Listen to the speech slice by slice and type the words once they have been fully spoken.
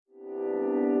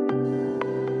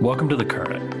Welcome to The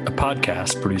Current, a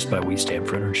podcast produced by We Stand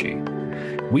for Energy.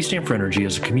 We Stand for Energy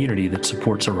is a community that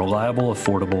supports a reliable,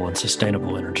 affordable, and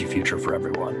sustainable energy future for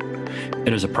everyone.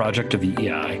 It is a project of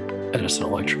EEI, Edison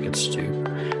Electric Institute,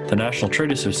 the National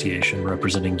Trade Association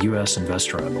representing U.S.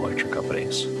 investor-owned electric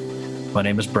companies. My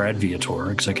name is Brad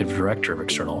Viator, Executive Director of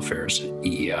External Affairs at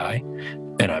EEI,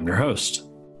 and I'm your host.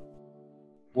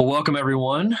 Well, welcome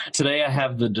everyone. Today I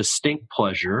have the distinct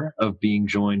pleasure of being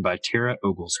joined by Tara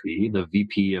Oglesby, the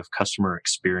VP of Customer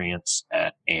Experience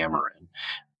at Ameren.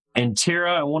 And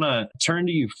Tara, I want to turn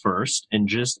to you first and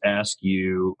just ask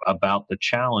you about the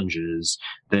challenges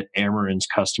that Ameren's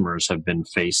customers have been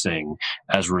facing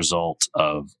as a result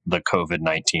of the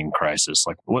COVID-19 crisis.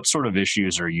 Like, what sort of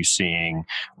issues are you seeing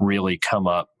really come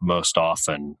up most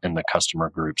often in the customer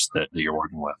groups that you're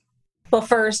working with? Well,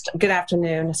 first, good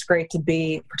afternoon. It's great to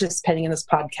be participating in this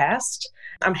podcast.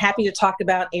 I'm happy to talk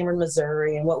about Ameren,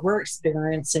 Missouri, and what we're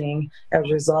experiencing as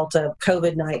a result of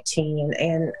COVID-19.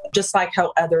 And just like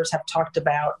how others have talked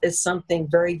about, is something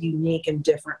very unique and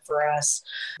different for us,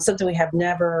 something we have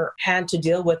never had to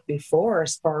deal with before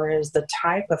as far as the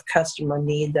type of customer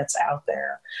need that's out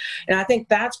there. And I think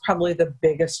that's probably the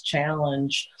biggest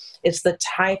challenge. It's the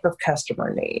type of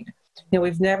customer need. You know,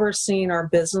 we've never seen our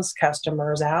business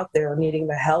customers out there needing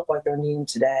the help like they're needing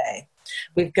today.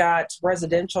 We've got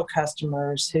residential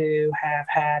customers who have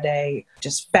had a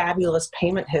just fabulous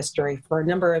payment history for a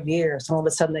number of years. All of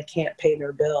a sudden, they can't pay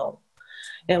their bill.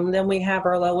 And then we have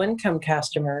our low-income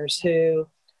customers who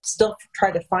still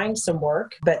try to find some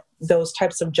work, but those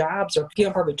types of jobs are few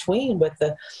and far between with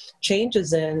the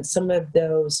changes in some of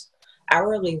those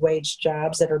hourly wage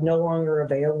jobs that are no longer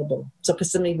available. So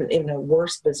puts them even in a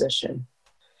worse position.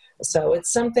 So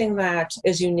it's something that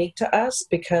is unique to us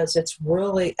because it's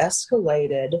really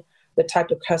escalated the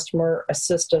type of customer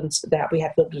assistance that we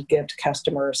have to be able to give to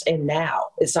customers. And now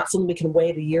it's not something we can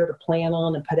wait a year to plan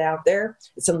on and put out there.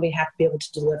 It's something we have to be able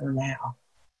to deliver now.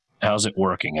 How's it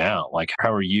working out? Like,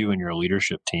 how are you and your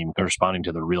leadership team responding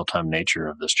to the real-time nature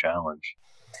of this challenge?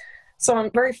 So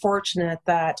I'm very fortunate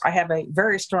that I have a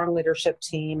very strong leadership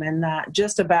team and that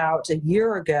just about a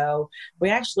year ago,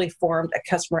 we actually formed a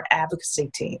customer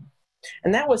advocacy team.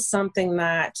 And that was something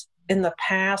that in the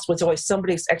past was always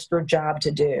somebody's extra job to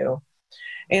do.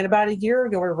 And about a year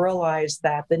ago, we realized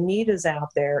that the need is out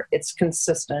there. It's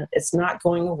consistent. It's not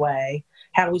going away.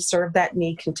 How we serve that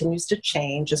need continues to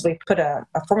change as we put a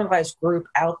formalized group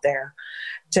out there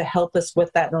to help us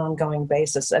with that on an ongoing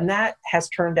basis. And that has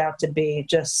turned out to be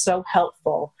just so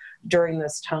helpful during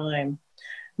this time.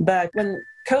 But when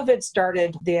COVID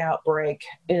started the outbreak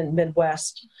in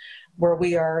Midwest, where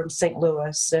we are in St.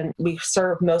 Louis, and we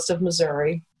serve most of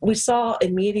Missouri, we saw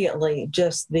immediately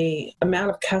just the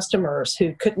amount of customers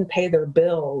who couldn't pay their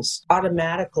bills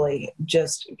automatically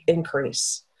just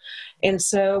increase. And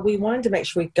so we wanted to make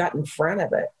sure we got in front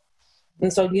of it.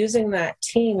 And so using that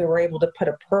team, we were able to put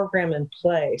a program in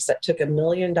place that took $1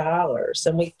 million.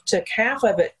 And we took half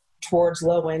of it towards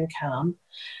low income,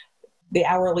 the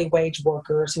hourly wage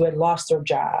workers who had lost their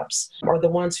jobs, or the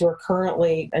ones who are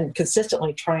currently and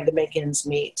consistently trying to make ends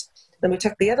meet. Then we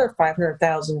took the other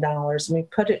 $500,000 and we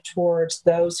put it towards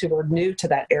those who were new to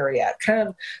that area, kind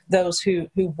of those who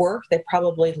work. They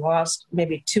probably lost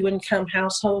maybe 2-income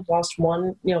household, lost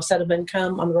one set of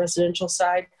income on the residential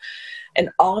side. And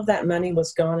all of that money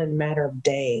was gone in a matter of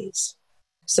days.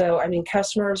 So, I mean,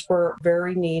 customers were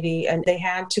very needy and they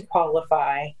had to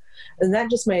qualify. And that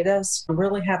just made us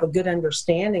really have a good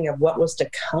understanding of what was to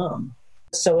come.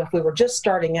 So if we were just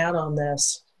starting out on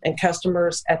this and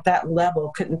customers at that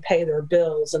level couldn't pay their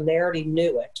bills and they already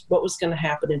knew it, what was going to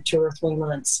happen in 2 or 3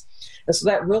 months? And so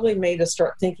that really made us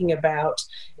start thinking about,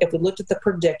 if we looked at the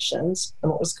predictions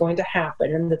and what was going to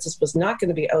happen, and that this was not going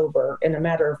to be over in a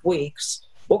matter of weeks,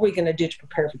 what are we going to do to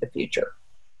prepare for the future?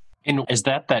 And is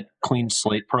that clean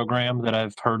slate program that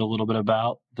I've heard a little bit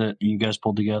about that you guys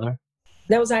pulled together?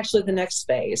 That was actually the next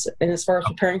phase. And as far as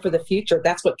preparing for the future,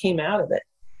 that's what came out of it.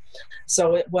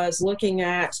 So it was looking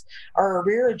at our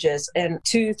arrearages and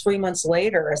 2-3 months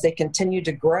later as they continued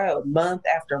to grow month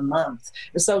after month.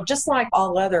 And so just like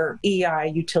all other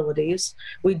EI utilities,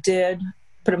 we did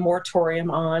put a moratorium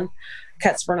on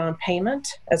cuts for non-payment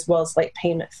as well as late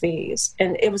payment fees.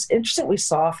 And it was interesting we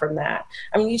saw from that.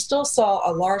 I mean, you still saw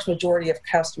a large majority of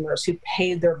customers who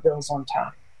paid their bills on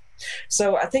time.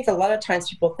 So I think a lot of times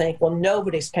people think, well,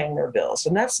 nobody's paying their bills.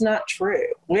 And that's not true.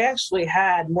 We actually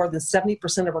had more than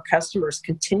 70% of our customers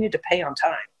continue to pay on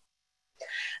time.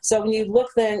 So when you look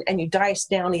then and you dice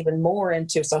down even more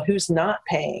into, so who's not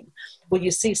paying? Well, you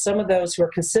see some of those who are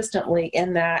consistently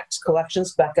in that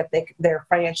collections bucket, they're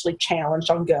financially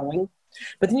challenged ongoing.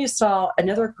 But then you saw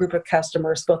another group of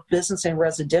customers, both business and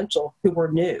residential, who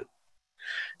were new.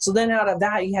 So then out of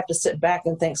that, you have to sit back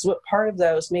and think, so what part of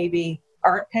those maybe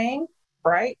aren't paying,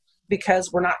 right?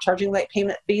 Because we're not charging late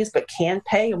payment fees, but can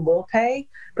pay and will pay,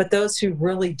 but those who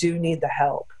really do need the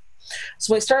help.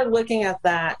 So we started looking at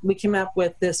that. We came up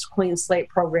with this clean slate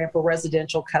program for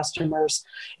residential customers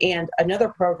and another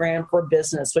program for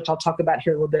business, which I'll talk about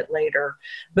here a little bit later.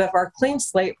 But our clean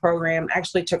slate program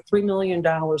actually took $3 million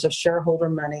of shareholder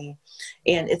money,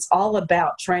 and it's all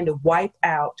about trying to wipe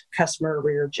out customer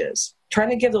arrearages, trying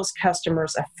to give those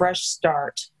customers a fresh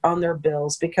start on their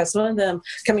bills, because some of them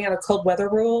coming out of cold weather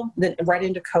rule, then right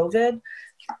into COVID,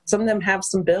 some of them have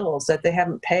some bills that they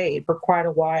haven't paid for quite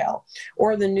a while.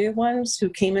 Or the new ones who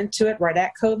came into it right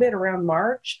at COVID around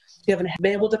March, you haven't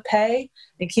been able to pay.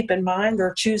 And keep in mind,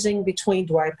 they're choosing between,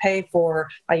 do I pay for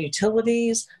my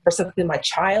utilities, for something my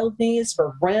child needs,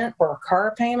 for rent, or a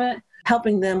car payment,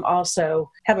 helping them also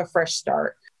have a fresh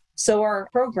start. So our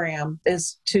program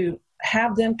is to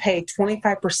have them pay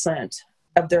 25%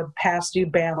 of their past due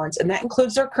balance, and that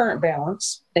includes their current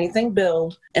balance, anything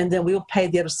billed, and then we'll pay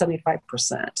the other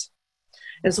 75%.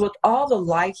 And so with all the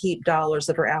LIHEAP dollars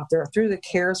that are out there through the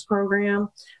CARES program,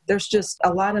 there's just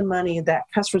a lot of money that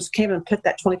customers who can't even put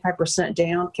that 25%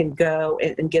 down can go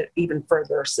and get even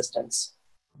further assistance.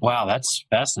 Wow, that's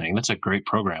fascinating. That's a great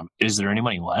program. Is there any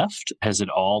money left? Has it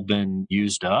all been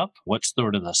used up? What's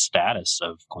sort of the status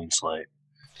of Clean Slate?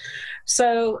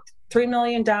 So $3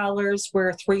 million,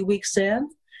 we're 3 weeks in.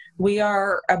 We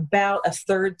are about a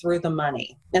third through the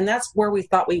money. And that's where we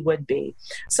thought we would be.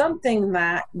 Something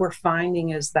that we're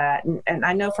finding is that, and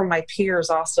I know from my peers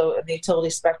also in the utility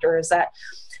sector, is that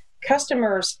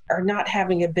customers are not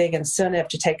having a big incentive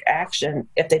to take action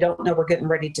if they don't know we're getting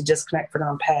ready to disconnect for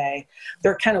non-pay.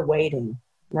 They're kind of waiting,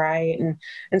 right?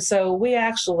 And so we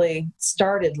actually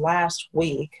started last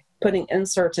week putting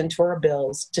inserts into our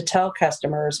bills to tell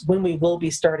customers when we will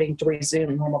be starting to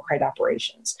resume normal credit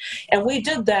operations. And we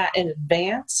did that in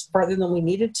advance, further than we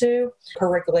needed to, per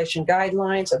regulation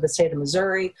guidelines of the state of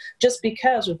Missouri, just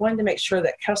because we wanted to make sure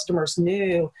that customers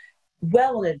knew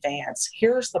well in advance,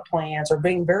 here's the plans. We're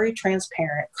being very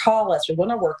transparent. Call us. We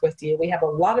want to work with you. We have a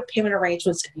lot of payment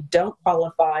arrangements if you don't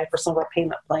qualify for some of our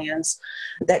payment plans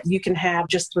that you can have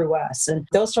just through us. And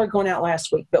those started going out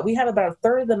last week. But we have about a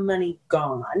third of the money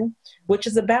gone, which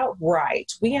is about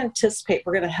right. We anticipate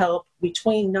we're going to help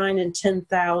between 9,000 and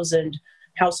 10,000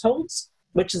 households,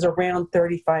 which is around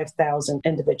 35,000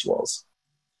 individuals.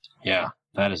 Yeah,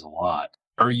 that is a lot.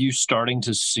 Are you starting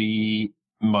to see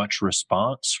much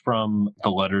response from the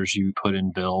letters you put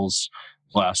in bills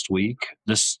last week?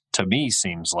 This, to me,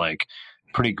 seems like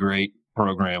a pretty great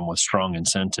program with strong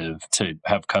incentive to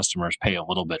have customers pay a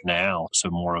little bit now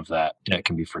so more of that debt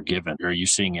can be forgiven. Are you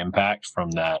seeing impact from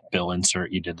that bill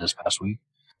insert you did this past week?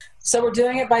 So we're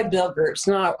doing it by bill groups.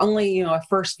 Not only, our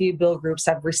first few bill groups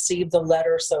have received the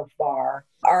letter so far.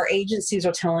 Our agencies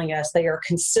are telling us they are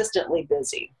consistently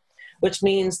busy, which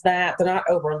means that they're not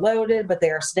overloaded, but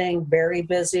they are staying very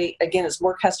busy. Again, as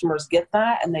more customers get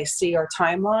that and they see our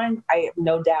timeline, I have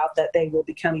no doubt that they will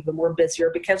become even more busier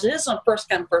because it is on a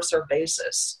first-come, first-served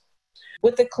basis.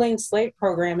 With the Clean Slate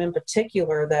program in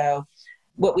particular, though,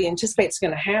 what we anticipate is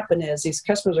going to happen is these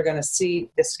customers are going to see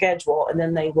the schedule and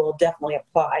then they will definitely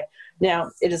apply.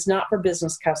 Now, it is not for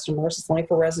business customers. It's only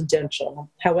for residential.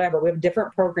 However, we have a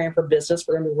different program for business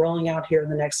we're going to be rolling out here in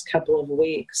the next couple of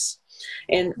weeks.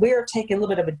 And we are taking a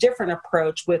little bit of a different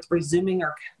approach with resuming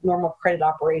our normal credit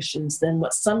operations than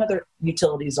what some other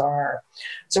utilities are.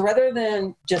 So rather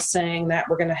than just saying that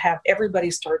we're going to have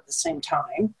everybody start at the same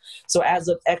time, so as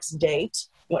of X date,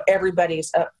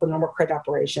 everybody's up for normal credit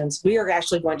operations, we are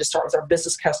actually going to start with our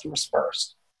business customers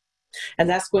first. And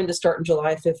that's going to start on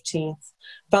July 15th,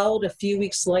 followed a few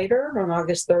weeks later on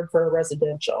August 3rd for our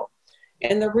residential.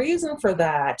 And the reason for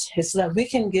that is that we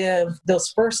can give those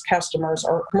first customers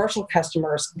or commercial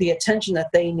customers the attention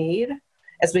that they need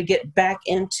as we get back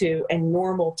into a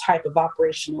normal type of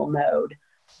operational mode.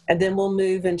 And then we'll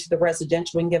move into the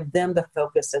residential and give them the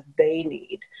focus that they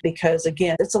need. Because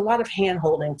again, it's a lot of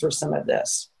hand-holding through some of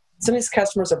this. Some of these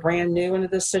customers are brand new into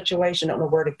this situation, don't know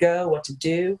where to go, what to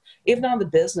do. Even on the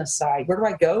business side, where do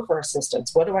I go for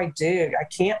assistance? What do I do? I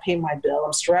can't pay my bill.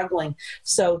 I'm struggling.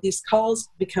 So these calls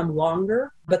become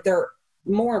longer, but they're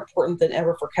more important than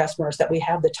ever for customers that we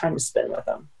have the time to spend with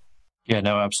them. Yeah,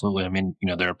 no, absolutely. I mean,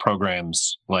 there are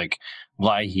programs like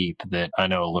LIHEAP that I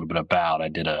know a little bit about. I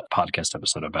did a podcast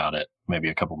episode about it maybe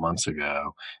a couple months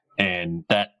ago. And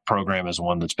that program is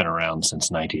one that's been around since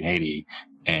 1980.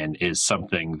 and is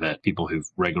something that people who've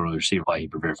regularly received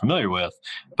LIHEAP are very familiar with.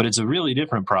 But it's a really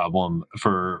different problem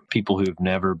for people who've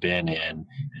never been in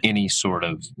any sort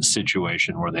of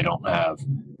situation where they don't have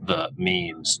the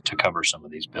means to cover some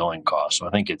of these billing costs. So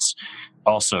I think it's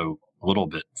also a little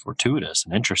bit fortuitous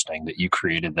and interesting that you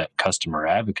created that customer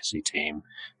advocacy team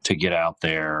to get out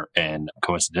there and,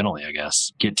 coincidentally, I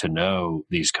guess, get to know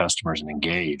these customers and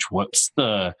engage. What's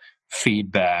the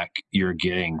feedback you're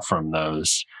getting from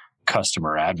those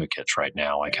customer advocates right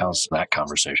now? Like, how's that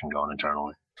conversation going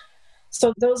internally?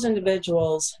 So those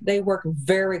individuals, they work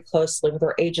very closely with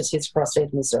our agencies across the state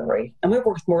of Missouri. And we've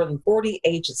worked with more than 40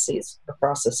 agencies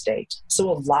across the state. So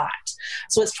a lot.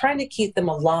 So it's trying to keep them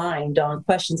aligned on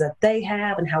questions that they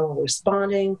have and how we're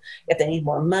responding, if they need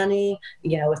more money,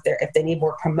 if they need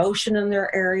more promotion in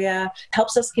their area,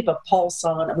 helps us keep a pulse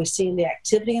on, are we seeing the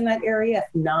activity in that area?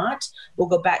 If not, we'll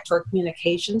go back to our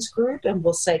communications group and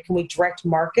we'll say, can we direct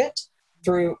market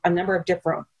through a number of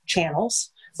different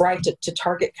channels, right, to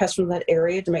target customers in that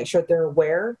area to make sure they're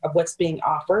aware of what's being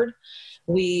offered.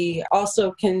 We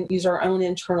also can use our own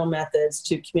internal methods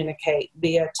to communicate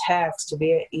via text,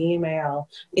 via email,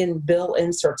 in bill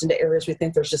inserts into areas we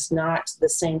think there's just not the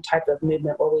same type of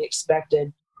movement where we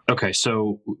expected. Okay,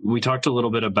 so we talked a little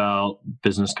bit about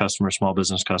business customers, small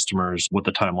business customers, what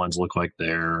the timelines look like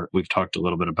there. We've talked a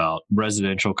little bit about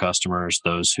residential customers,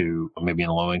 those who maybe in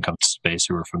the low income space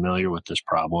who are familiar with this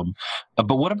problem.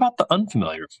 But what about the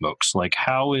unfamiliar folks? Like,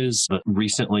 how is the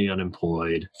recently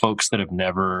unemployed, folks that have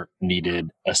never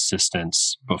needed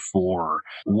assistance before,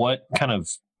 what kind of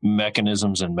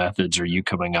mechanisms and methods are you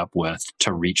coming up with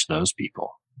to reach those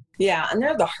people? Yeah, and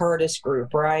they're the hardest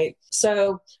group, right?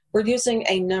 So we're using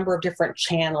a number of different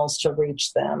channels to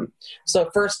reach them. So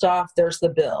first off, there's the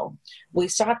bill. We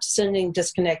stopped sending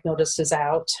disconnect notices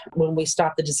out when we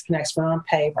stopped the disconnects from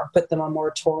on-pay or put them on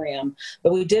moratorium,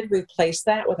 but we did replace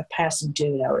that with a past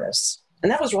due notice.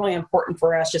 And that was really important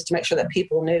for us just to make sure that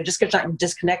people knew, just because you're not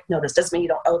disconnect notice doesn't mean you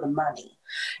don't owe the money.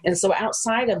 And so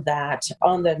outside of that,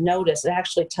 on the notice, it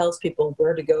actually tells people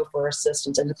where to go for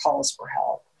assistance and to call us for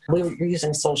help. We're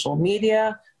using social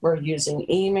media, we're using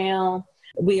email,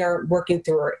 we are working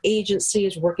through our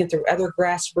agencies, working through other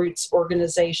grassroots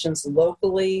organizations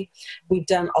locally. We've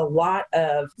done a lot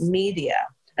of media.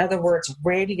 In other words,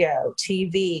 radio,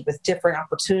 TV, with different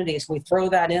opportunities. We throw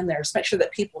that in there to make sure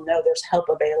that people know there's help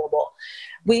available.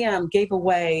 We gave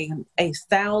away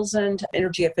 1,000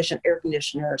 energy-efficient air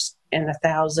conditioners and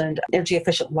 1,000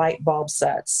 energy-efficient light bulb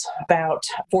sets about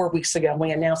 4 weeks ago.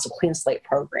 We announced a Clean Slate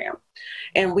program.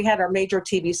 And we had our major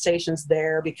TV stations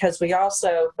there because we announced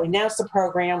the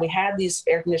program. We had these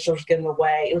air conditioners given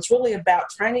away. It was really about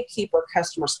trying to keep our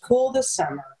customers cool this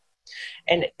summer.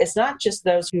 And it's not just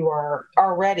those who are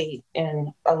already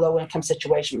in a low-income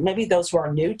situation, maybe those who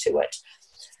are new to it,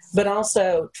 but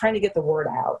also trying to get the word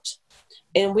out.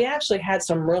 And we actually had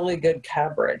some really good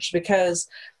coverage because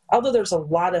although there's a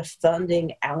lot of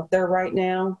funding out there right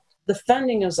now, the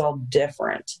funding is all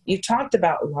different. You talked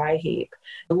about LIHEAP.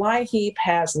 LIHEAP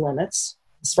has limits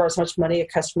as far as how much money a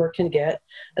customer can get.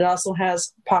 It also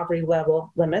has poverty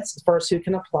level limits as far as who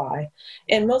can apply.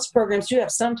 And most programs do have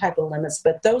some type of limits,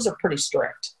 but those are pretty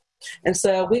strict. And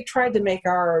so we tried to make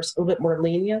ours a little bit more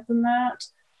lenient than that.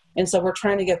 And so we're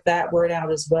trying to get that word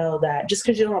out as well, that just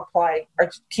because you don't apply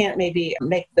or can't maybe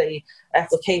make the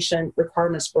application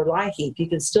requirements for LIHEAP, you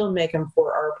can still make them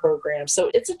for our program. So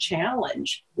it's a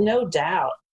challenge, no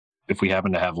doubt. If we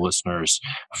happen to have listeners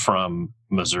from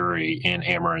Missouri in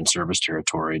Ameren service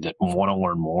territory that want to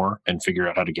learn more and figure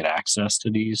out how to get access to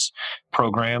these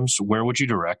programs, where would you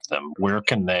direct them? Where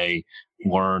can they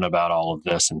learn about all of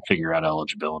this and figure out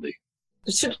eligibility?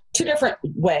 Two different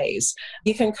ways.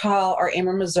 You can call our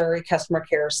Ameren, Missouri Customer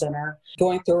Care Center.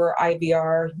 Going through our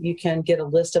IVR, you can get a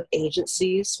list of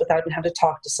agencies without even having to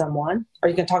talk to someone. Or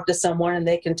you can talk to someone and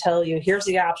they can tell you, here's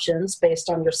the options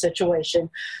based on your situation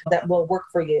that will work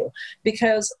for you.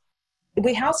 Because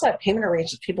we also have payment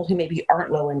arrangements with people who maybe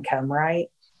aren't low income, right?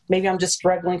 Maybe I'm just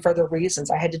struggling for other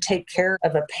reasons. I had to take care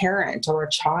of a parent or a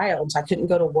child. So I couldn't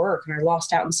go to work and I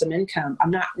lost out on some income.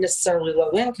 I'm not necessarily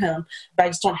low income, but I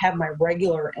just don't have my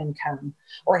regular income.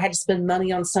 Or I had to spend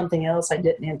money on something else I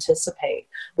didn't anticipate.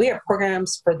 We have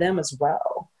programs for them as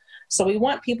well. So we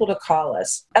want people to call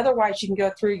us. Otherwise, you can go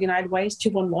through United Way's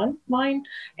 211 line,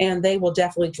 and they will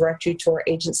definitely direct you to our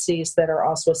agencies that are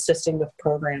also assisting with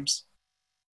programs.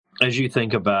 As you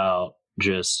think about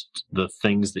just the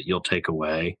things that you'll take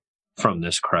away from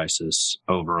this crisis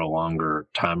over a longer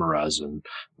time horizon,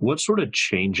 what sort of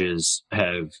changes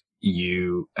have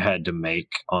you had to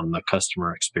make on the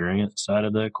customer experience side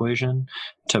of the equation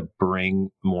to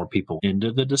bring more people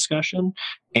into the discussion?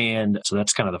 And so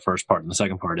that's kind of the first part. And the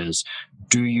second part is,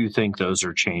 do you think those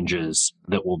are changes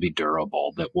that will be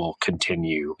durable, that will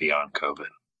continue beyond COVID?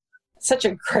 Such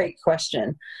a great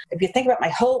question. If you think about my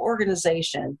whole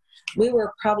organization, we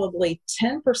were probably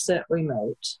 10%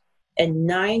 remote and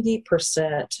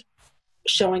 90%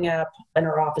 showing up in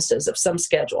our offices of some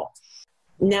schedule.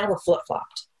 Now we're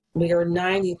flip-flopped. We are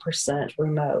 90%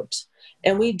 remote.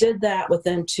 And we did that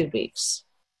within 2 weeks.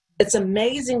 It's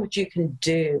amazing what you can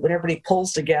do when everybody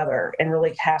pulls together and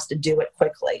really has to do it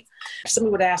quickly.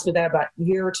 Somebody would ask me that about a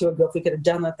year or two ago, if we could have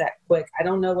done that quick. I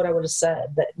don't know what I would have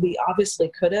said, but we obviously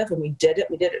could have, and we did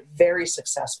it. We did it very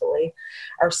successfully.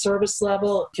 Our service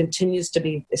level continues to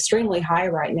be extremely high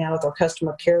right now with our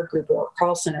customer care group or our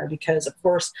call center, because, of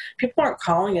course, people aren't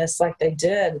calling us like they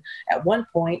did at one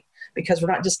point because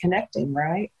we're not disconnecting,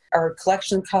 right? Our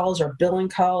collection calls, our billing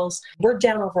calls, we're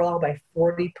down overall by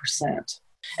 40%.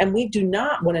 And we do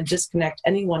not want to disconnect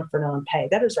anyone for non-pay.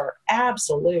 That is our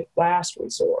absolute last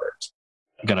resort.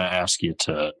 I'm going to ask you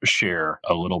to share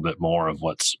a little bit more of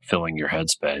what's filling your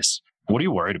headspace. What are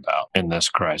you worried about in this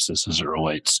crisis as it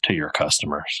relates to your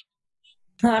customers?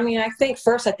 I mean, I think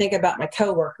about my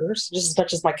coworkers just as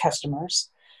much as my customers.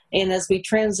 And as we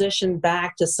transition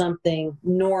back to something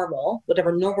normal,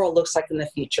 whatever normal looks like in the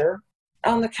future,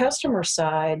 on the customer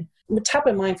side, the top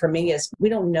of mind for me is we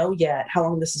don't know yet how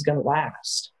long this is going to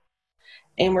last.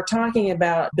 And we're talking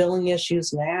about billing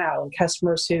issues now and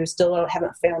customers who still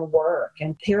haven't found work.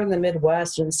 And here in the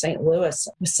Midwest and St. Louis,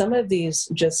 some of these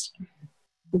just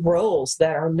roles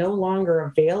that are no longer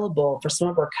available for some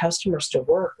of our customers to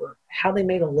work or how they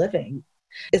made a living.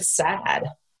 It's sad.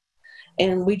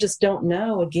 And we just don't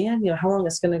know, again, how long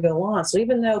it's going to go on. So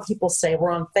even though people say we're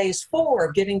on phase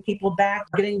 4, getting people back,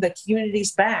 getting the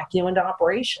communities back, into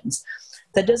operations,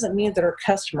 that doesn't mean that our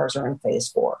customers are in phase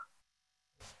 4.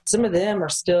 Some of them are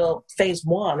still phase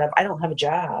 1 of, I don't have a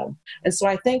job. And so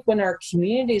I think when our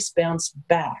communities bounce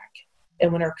back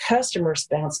and when our customers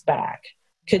bounce back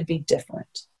could be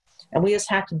different. And we just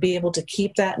have to be able to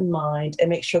keep that in mind and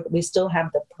make sure that we still have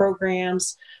the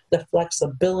programs, the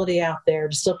flexibility out there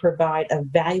to still provide a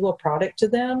valuable product to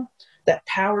them that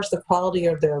powers the quality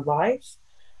of their life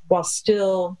while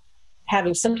still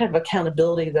having some type of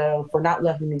accountability, though, for not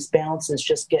letting these balances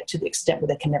just get to the extent where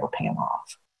they can never pay them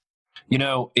off.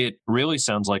 It really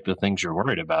sounds like the things you're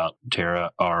worried about,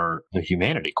 Tara, are the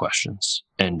humanity questions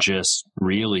and just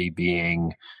really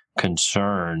being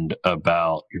concerned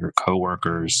about your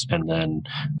coworkers and then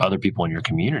other people in your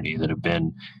community that have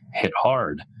been hit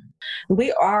hard.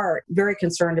 We are very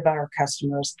concerned about our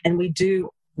customers, and we do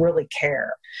really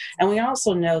care. And we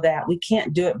also know that we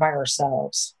can't do it by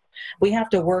ourselves. We have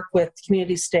to work with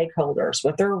community stakeholders,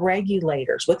 with their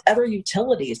regulators, with other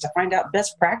utilities to find out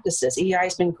best practices. EI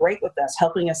has been great with us,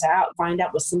 helping us out, find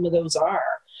out what some of those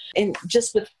are. And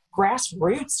just with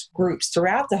grassroots groups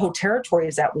throughout the whole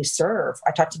territories that we serve.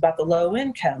 I talked about the low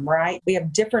income, right? We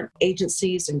have different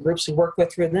agencies and groups we work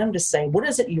with through them to say, what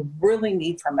is it you really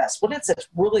need from us? What is it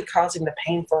really causing the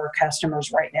pain for our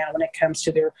customers right now when it comes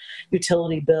to their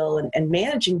utility bill and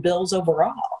managing bills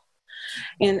overall?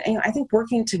 And I think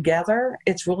working together,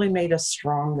 it's really made us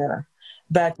stronger.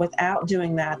 But without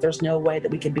doing that, there's no way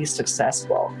that we could be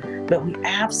successful. But we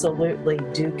absolutely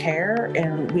do care,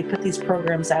 and we put these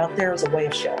programs out there as a way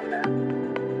of showing that.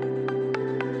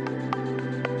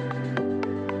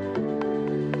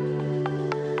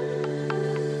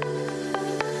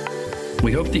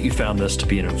 We hope that you found this to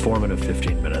be an informative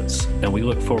 15 minutes, and we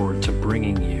look forward to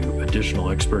bringing you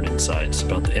additional expert insights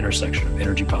about the intersection of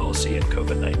energy policy and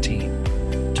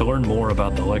COVID-19. To learn more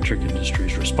about the electric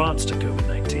industry's response to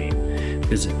COVID-19,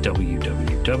 visit www.eei.org.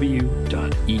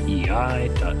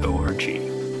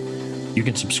 You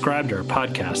can subscribe to our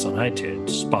podcast on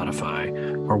iTunes, Spotify,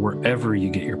 or wherever you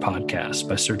get your podcasts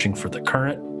by searching for The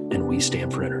Current and We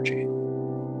Stand for Energy.